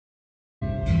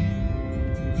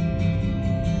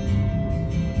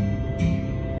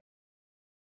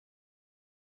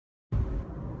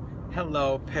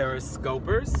Hello,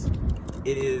 Periscopers.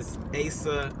 It is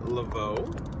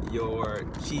MrLeveaux, your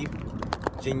Chief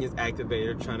Genius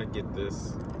Activator, trying to get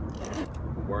this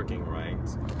working right.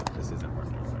 This isn't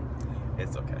working right.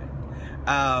 It's okay.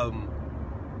 I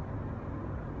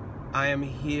am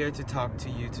here to talk to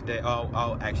you today.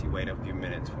 I'll actually wait a few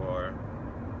minutes for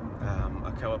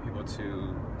a couple of people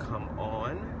to come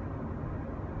on,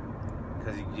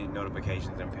 because you get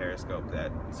notifications in Periscope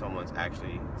that someone's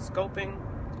actually scoping.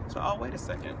 So I'll wait a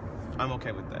second. I'm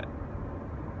okay with that.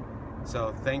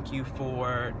 So thank you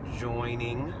for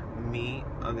joining me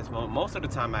on this moment. Most of the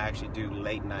time I actually do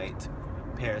late night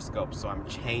Periscope, so I'm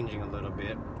changing a little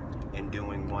bit and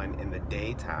doing one in the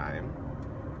daytime.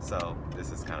 So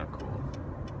this is kind of cool.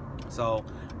 So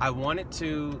I wanted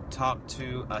to talk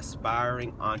to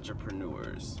aspiring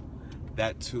entrepreneurs.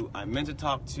 That's who I meant to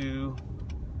talk to,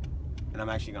 and I'm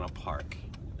actually gonna park.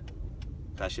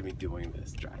 I should be doing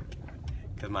this driving,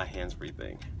 because my hands-free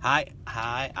thing. Hi,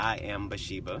 I am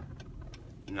Bathsheba.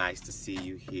 Nice to see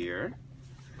you here.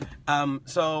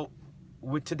 So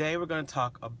today we're going to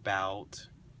talk about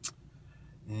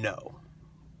no.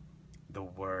 The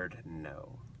word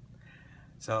no.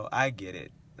 So I get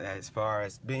it. As far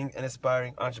as being an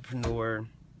aspiring entrepreneur,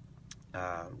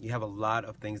 you have a lot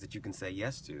of things that you can say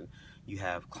yes to. You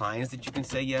have clients that you can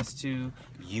say yes to.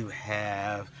 You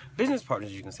have business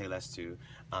partners you can say yes to.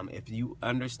 If you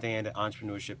understand that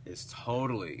entrepreneurship is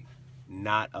totally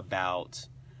not about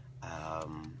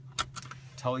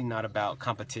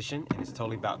competition, and it's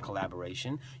totally about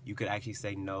collaboration, you could actually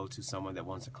say no to someone that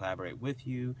wants to collaborate with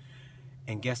you.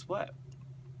 And guess what?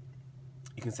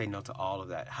 You can say no to all of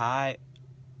that. Hi,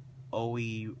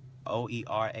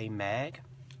 OERA Mag.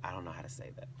 I don't know how to say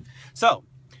that. So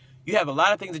you have a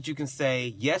lot of things that you can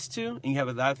say yes to, and you have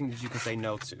a lot of things that you can say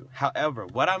no to. However,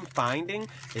 what I'm finding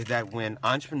is that when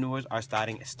entrepreneurs are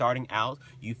starting out,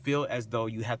 you feel as though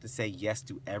you have to say yes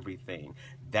to everything.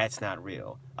 That's not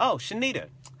real. Oh, Shanita.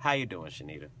 How you doing,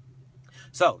 Shanita?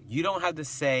 So you don't have to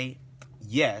say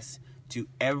yes to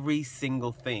every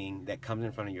single thing that comes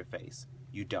in front of your face.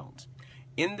 You don't.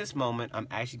 In this moment, I'm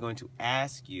actually going to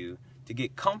ask you to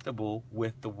get comfortable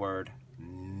with the word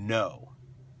no.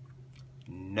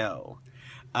 No.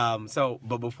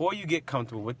 But before you get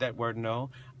comfortable with that word no,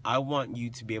 I want you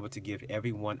to be able to give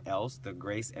everyone else the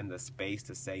grace and the space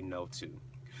to say no to.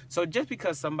 So just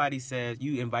because somebody says,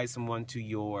 you invite someone to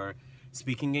your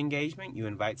speaking engagement, you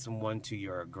invite someone to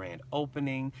your grand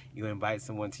opening, you invite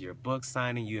someone to your book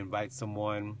signing, you invite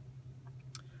someone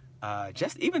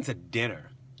just even to dinner,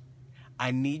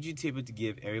 I need you to be able to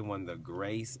give everyone the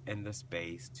grace and the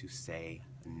space to say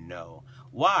no.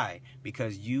 Why?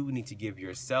 Because you need to give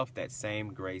yourself that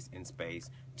same grace and space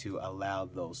to allow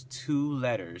those two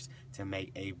letters to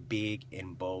make a big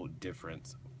and bold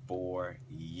difference for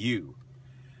you.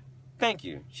 Thank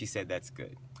you. She said that's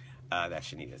good. That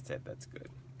Shanita said that's good.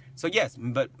 So yes,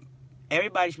 but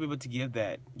everybody should be able to give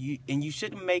that. And you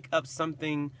shouldn't make up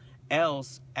something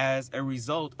else as a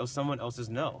result of someone else's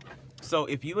no. So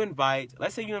if you invite,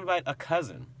 let's say you invite a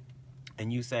cousin,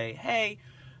 and you say, hey,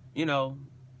 you know,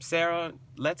 Sarah,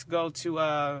 let's go to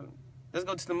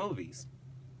the movies.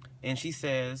 And she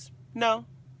says, no.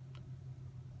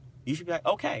 You should be like,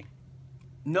 okay.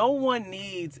 No one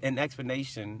needs an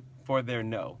explanation for their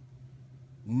no.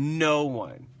 No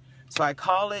one. So I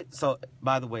call it, so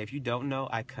by the way, if you don't know,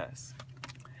 I cuss.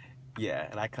 Yeah,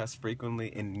 and I cuss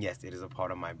frequently, and yes, it is a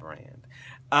part of my brand.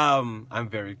 I'm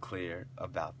very clear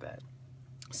about that.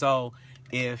 So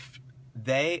if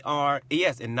they are,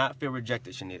 yes, and not feel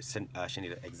rejected,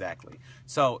 Shanita, exactly.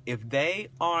 So if they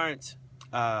aren't,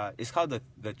 it's called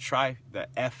the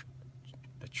tri-F,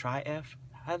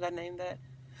 how did I name that?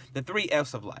 The 3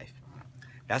 F's of life.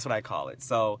 That's what I call it.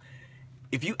 So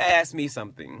if you ask me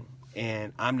something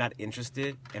and I'm not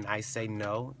interested and I say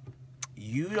no,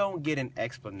 you don't get an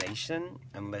explanation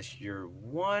unless you're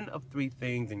one of 3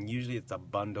 things, and usually it's a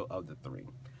bundle of the 3.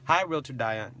 Hi, Realtor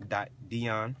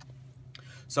Dion.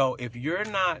 So if you're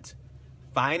not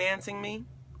financing me,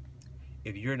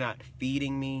 if you're not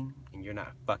feeding me, and you're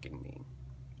not fucking me,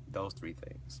 those 3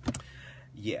 things.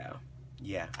 Yeah,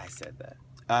 I said that.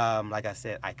 Like I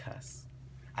said, I cuss.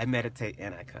 I meditate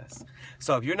and I cuss.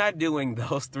 So if you're not doing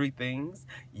those 3 things,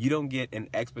 you don't get an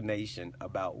explanation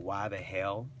about why the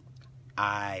hell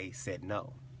I said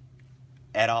no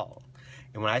at all.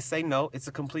 And when I say no, it's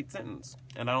a complete sentence,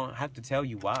 and I don't have to tell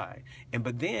you why.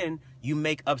 But then you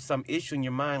make up some issue in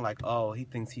your mind, like, oh, he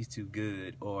thinks he's too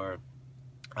good, or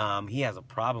he has a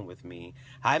problem with me.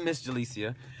 Hi, Miss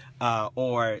Jalicia.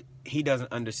 Or he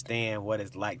doesn't understand what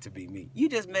it's like to be me. You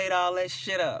just made all that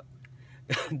shit up.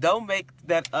 Don't make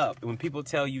that up when people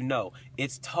tell you no.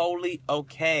 It's totally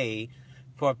okay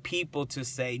for people to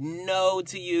say no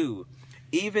to you.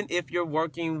 Even if you're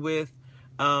working with,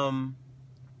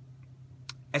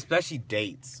 especially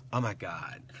dates. Oh my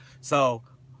God. So,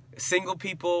 single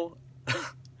people,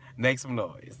 make some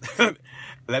noise.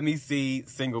 Let me see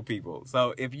single people.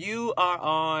 So, if you are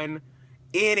on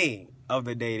any of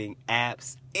the dating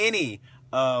apps, any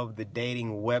of the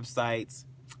dating websites,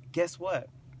 guess what?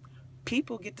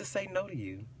 People get to say no to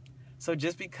you. So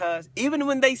just because, even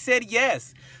when they said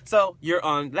yes. So you're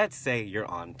on, let's say you're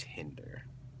on Tinder.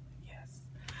 Yes.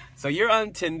 So you're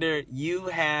on Tinder, you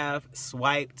have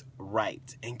swiped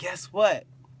right. And guess what?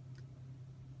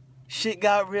 Shit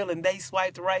got real and they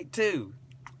swiped right too.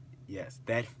 Yes,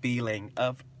 that feeling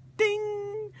of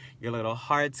ding. Your little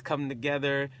hearts come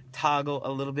together, toggle a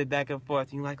little bit back and forth.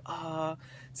 And you're like, oh,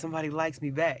 somebody likes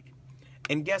me back.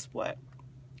 And guess what?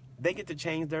 They get to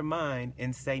change their mind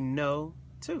and say no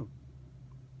too.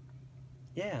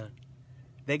 Yeah,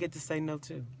 they get to say no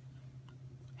too.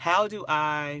 How do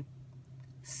I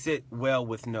sit well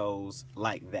with no's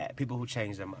like that? People who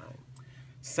change their mind.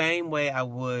 Same way I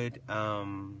would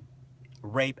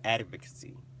rape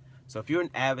advocacy. So if you're an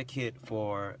advocate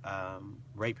for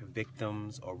rape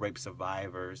victims or rape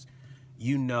survivors,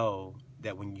 you know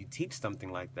that when you teach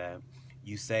something like that,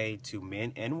 you say to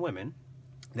men and women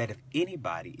that if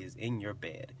anybody is in your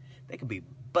bed, they could be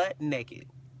butt naked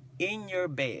in your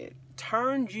bed,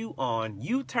 turned you on,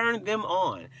 you turned them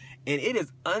on, and it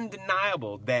is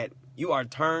undeniable that you are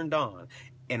turned on.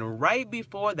 And right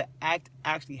before the act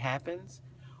actually happens,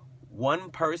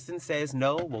 one person says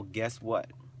no, well, guess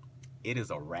what? It is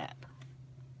a wrap.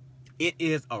 It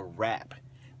is a wrap.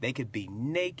 They could be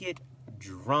naked,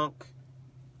 drunk,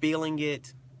 feeling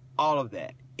it, all of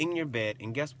that, in your bed,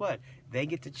 and guess what? They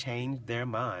get to change their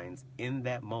minds in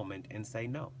that moment and say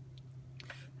no.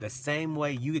 The same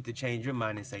way you get to change your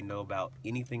mind and say no about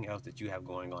anything else that you have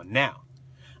going on. Now,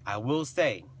 I will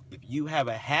say, if you have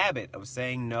a habit of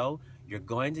saying no, you're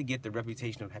going to get the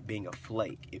reputation of being a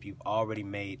flake if you've already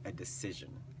made a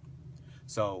decision.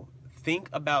 So think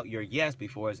about your yes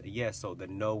before it's a yes so the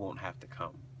no won't have to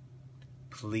come.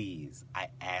 Please, I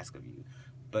ask of you.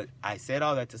 But I said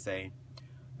all that to say,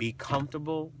 be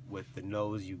comfortable with the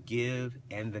no's you give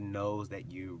and the no's that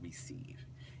you receive.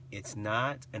 It's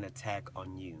not an attack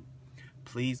on you.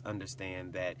 Please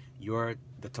understand that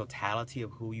the totality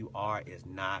of who you are is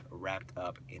not wrapped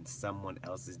up in someone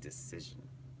else's decision.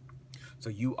 So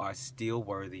you are still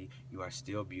worthy, you are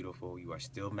still beautiful, you are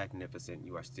still magnificent,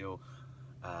 you are still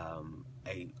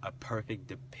a perfect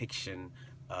depiction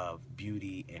of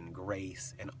beauty and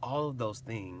grace and all of those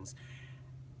things,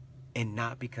 and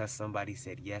not because somebody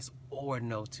said yes or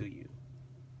no to you.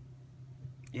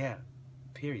 Yeah,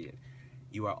 period.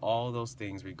 You are all those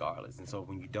things regardless. And so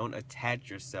when you don't attach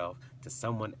yourself to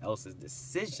someone else's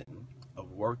decision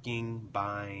of working,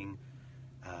 buying,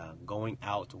 going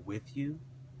out with you,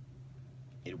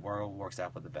 it works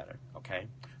out for the better, okay?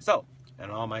 So, in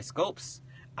all my scopes,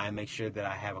 I make sure that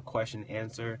I have a question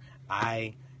answer.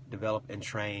 I develop and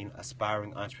train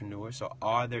aspiring entrepreneurs. So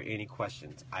are there any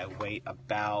questions? I wait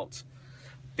about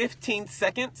 15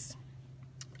 seconds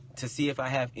to see if I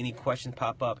have any questions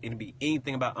pop up. It'll be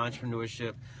anything about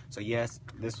entrepreneurship. So yes,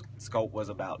 this scope was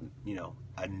about,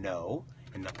 a no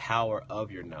and the power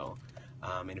of your no.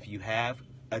 And if you have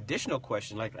additional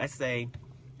questions, like let's say,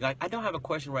 I don't have a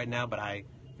question right now, but I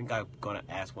think I'm going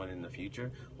to ask one in the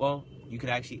future. Well, you could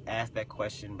actually ask that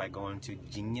question by going to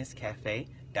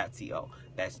geniuscafe.co.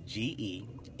 That's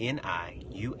GENIUSCAFE.co.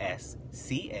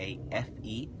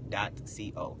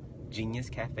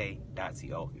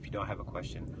 geniuscafe.co if you don't have a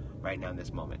question right now in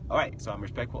this moment. All right, so I'm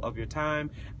respectful of your time.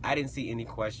 I didn't see any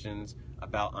questions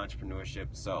about entrepreneurship.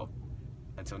 So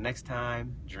until next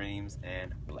time, dreams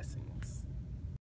and blessings.